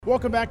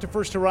Welcome back to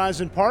First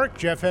Horizon Park.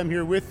 Jeff Hem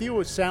here with you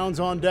with Sounds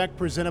on Deck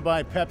presented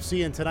by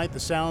Pepsi. And tonight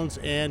the Sounds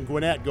and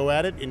Gwinnett go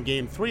at it in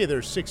Game 3 of their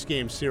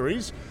 6-game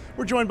series.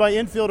 We're joined by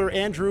infielder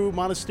Andruw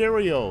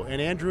Monasterio.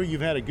 And Andruw, you've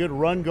had a good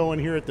run going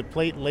here at the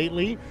plate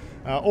lately.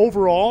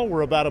 Overall,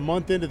 we're about a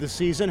month into the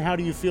season. How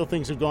do you feel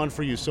things have gone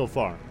for you so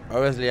far?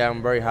 Obviously,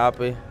 I'm very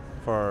happy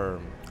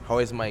for how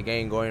is my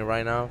game going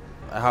right now.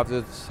 I have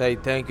to say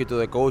thank you to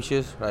the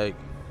coaches.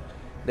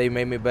 They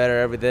make me better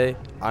every day.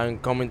 I'm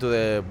coming to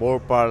the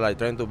ballpark,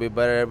 trying to be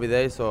better every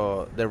day.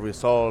 So the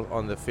result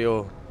on the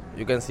field,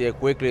 you can see it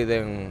quickly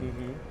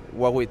than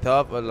what we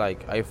thought. But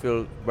I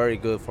feel very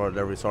good for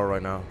the result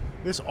right now.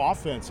 This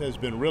offense has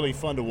been really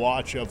fun to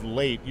watch of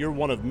late. You're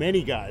one of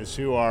many guys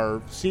who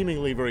are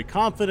seemingly very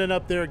confident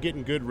up there,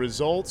 getting good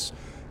results.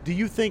 Do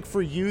you think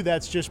for you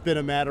that's just been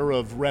a matter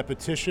of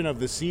repetition of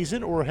the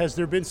season, or has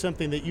there been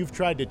something that you've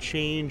tried to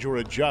change or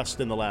adjust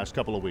in the last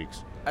couple of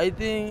weeks? I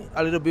think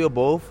a little bit of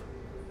both.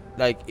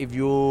 If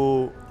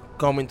you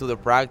come into the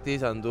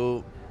practice and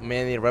do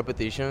many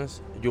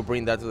repetitions, you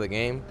bring that to the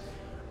game.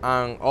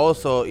 And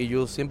also, if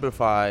you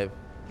simplify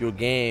your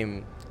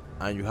game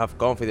and you have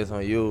confidence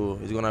on you,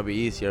 it's going to be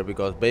easier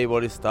because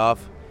baseball is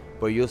tough.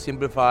 But you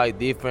simplify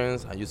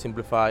defense and you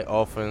simplify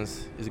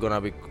offense, it's going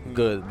to be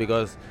good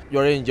because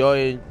you're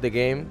enjoying the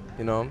game,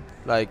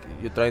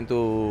 you're trying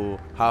to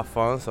have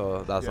fun,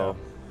 so that's all.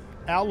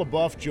 Al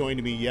LaBeouf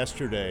joined me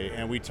yesterday,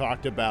 and we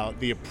talked about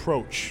the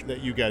approach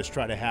that you guys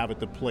try to have at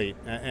the plate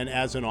and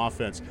as an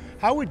offense.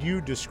 How would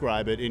you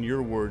describe it in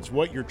your words,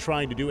 what you're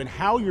trying to do and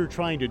how you're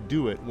trying to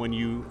do it when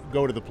you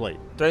go to the plate?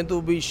 Trying to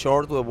be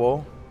short to the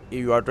ball. If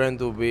you are trying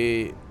to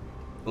be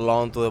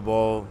long to the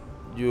ball,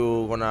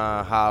 you're going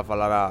to have a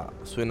lot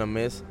of swing and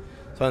miss.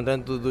 So I'm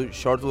trying to do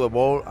short to the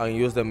ball and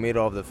use the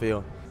middle of the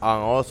field.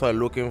 And also I'm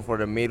looking for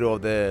the middle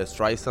of the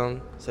strike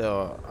zone.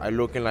 So I'm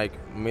looking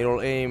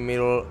middle in,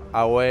 middle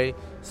away.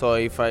 So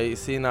if I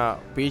see a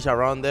pitch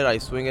around there, I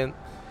swing it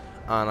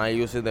and I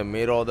use it the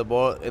middle of the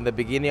ball. In the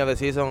beginning of the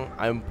season,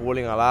 I'm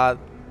pulling a lot.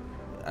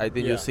 I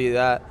think you see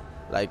that.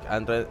 I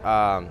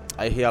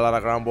hit a lot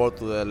of ground ball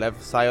to the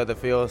left side of the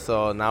field.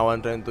 So now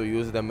I'm trying to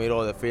use the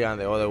middle of the field and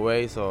the other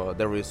way. So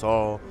the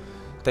result,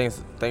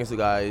 thanks to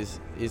guys,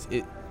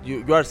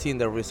 You are seeing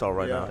the result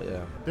right now.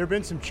 Yeah. There have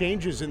been some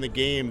changes in the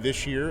game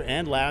this year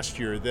and last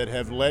year that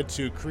have led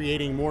to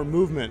creating more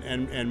movement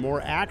and more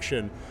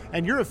action.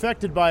 And you're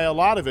affected by a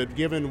lot of it,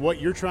 given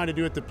what you're trying to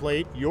do at the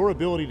plate, your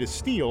ability to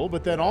steal,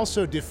 but then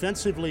also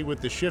defensively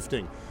with the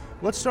shifting.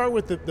 Let's start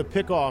with the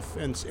pickoff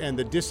and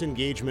the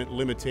disengagement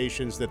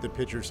limitations that the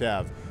pitchers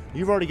have.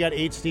 You've already got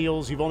 8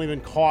 steals. You've only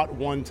been caught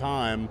 1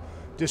 time.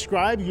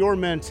 Describe your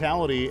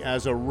mentality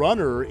as a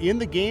runner in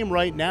the game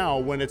right now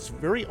when it's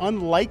very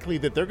unlikely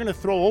that they're going to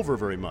throw over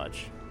very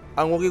much.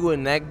 I'm working with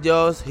Nick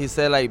Jones. He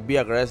said be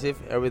aggressive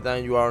every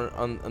time you are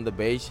on the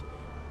base.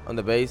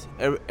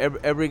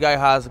 Every guy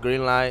has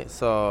green light.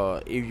 So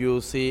if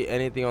you see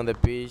anything on the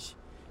pitch,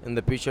 in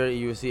the pitcher, if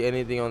you see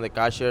anything on the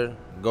catcher,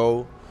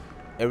 go.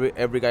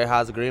 Every guy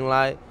has green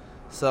light.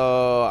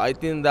 So I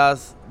think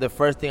that's the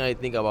first thing I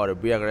think about it.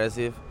 Be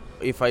aggressive.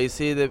 If I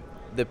see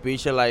the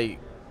pitcher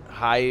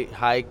high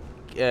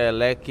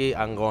leg kick,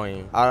 I'm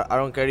going. I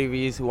don't care if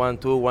it's 1-2,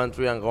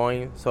 1-3, I'm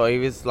going. So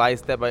if it's light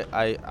step,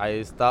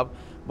 I stop.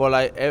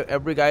 But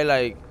every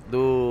guy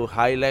do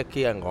high leg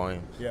kick, I'm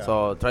going. Yeah.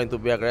 So trying to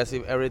be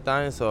aggressive every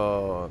time.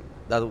 So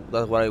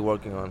that's what I'm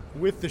working on.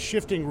 With the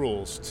shifting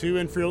rules, 2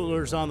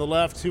 infielders on the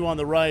left, 2 on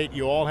the right,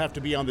 you all have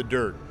to be on the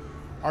dirt.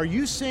 Are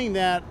you seeing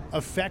that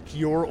affect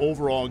your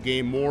overall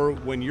game more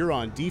when you're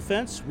on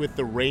defense with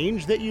the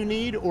range that you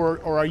need,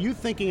 or are you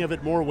thinking of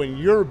it more when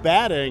you're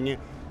batting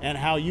and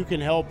how you can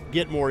help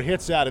get more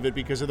hits out of it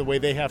because of the way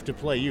they have to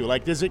play you?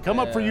 Does it come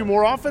up for you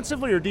more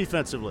offensively or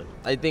defensively?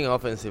 I think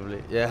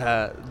offensively,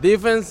 yeah.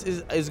 Defense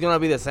is going to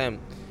be the same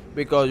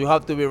because you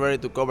have to be ready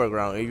to cover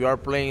ground. If you are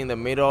playing in the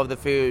middle of the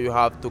field, you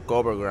have to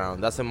cover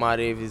ground. Doesn't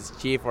matter if it's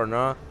chief or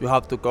not, you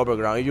have to cover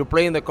ground. If you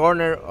play in the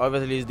corner,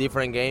 obviously it's a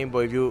different game,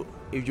 but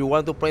if you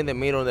want to play in the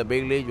middle in the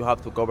big league, you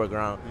have to cover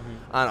ground.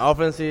 And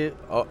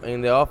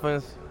in the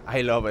offense,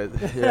 I love it.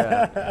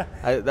 Yeah,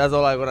 that's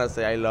all I'm going to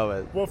say. I love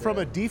it. Well, from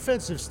a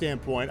defensive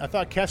standpoint, I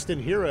thought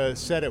Keston Hira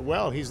said it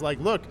well. He's like,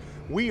 look,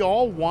 we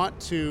all want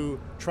to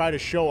try to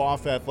show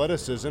off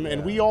athleticism,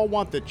 and we all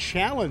want the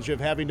challenge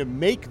of having to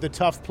make the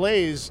tough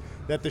plays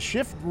that the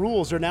shift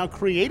rules are now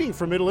creating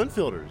for middle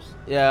infielders.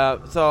 Yeah,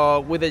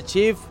 so with the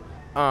chief,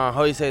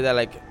 how you say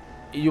that,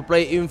 you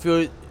play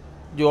infield,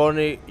 you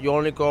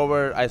only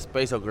cover a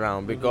space of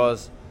ground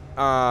because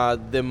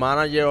the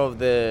manager of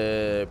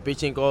the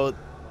pitching coach,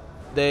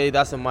 they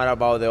doesn't matter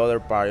about the other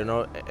part.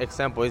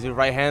 Example, if you're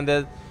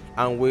right-handed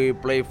and we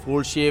play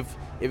full shift,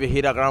 if you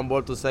hit a ground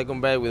ball to second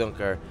base, we don't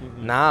care.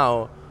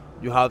 Now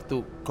you have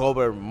to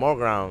cover more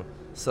ground.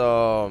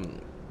 So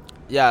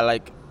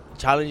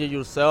challenging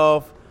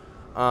yourself,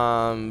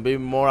 be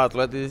more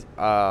athleticism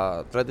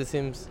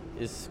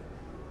is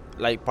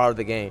part of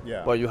the game.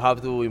 Yeah. But you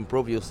have to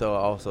improve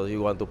yourself also if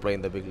you want to play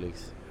in the big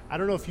leagues. I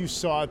don't know if you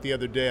saw it the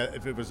other day,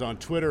 if it was on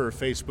Twitter or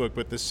Facebook,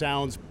 but the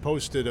Sounds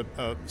posted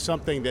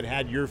something that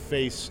had your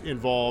face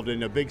involved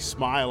and a big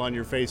smile on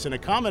your face and a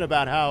comment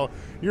about how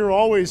you're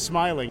always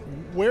smiling.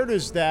 Where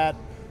does that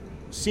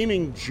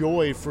seeming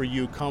joy for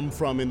you come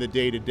from in the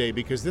day-to-day?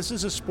 Because this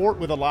is a sport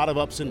with a lot of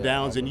ups and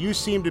downs, and you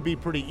seem to be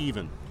pretty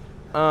even.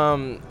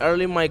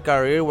 Early in my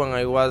career,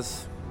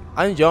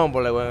 I'm young,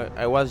 but like when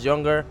I was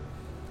younger,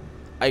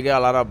 I get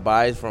a lot of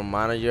advice from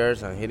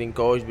managers and hitting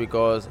coach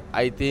because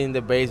I think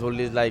the baseball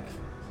is like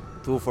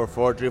 2 for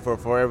 4, 3 for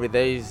 4 every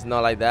day. It's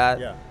not like that.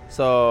 Yeah.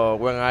 So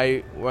when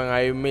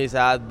I miss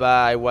at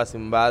bat, I was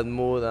in bad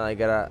mood and I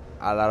get a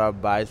lot of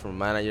advice from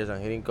managers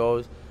and hitting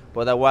coach.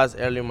 But that was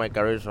early in my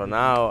career, so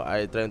now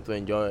I try to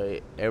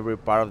enjoy every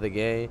part of the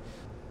game.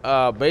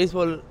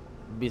 Baseball,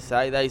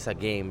 besides that, is a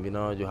game.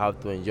 You have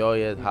to enjoy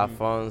it, have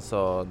fun.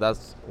 So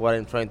that's what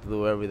I'm trying to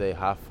do every day: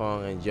 have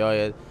fun, enjoy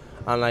it,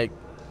 and like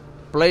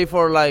play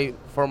for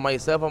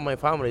myself and my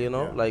family.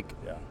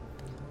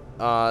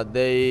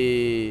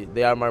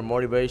 They are my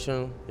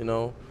motivation.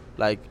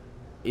 Like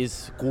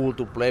it's cool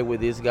to play with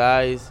these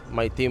guys.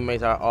 My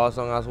teammates are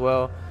awesome as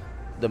well.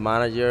 The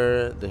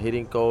manager, the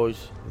hitting coach,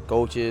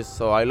 coaches.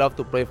 So I love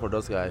to play for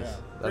those guys. Yeah.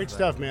 Great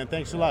stuff, man.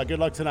 Thanks a lot. Good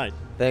luck tonight.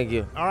 Thank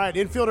you. All right,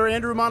 infielder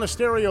Andruw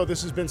Monasterio.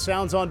 This has been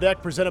Sounds on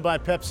Deck presented by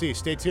Pepsi.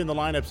 Stay tuned. The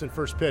lineups and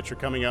first pitch are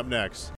coming up next.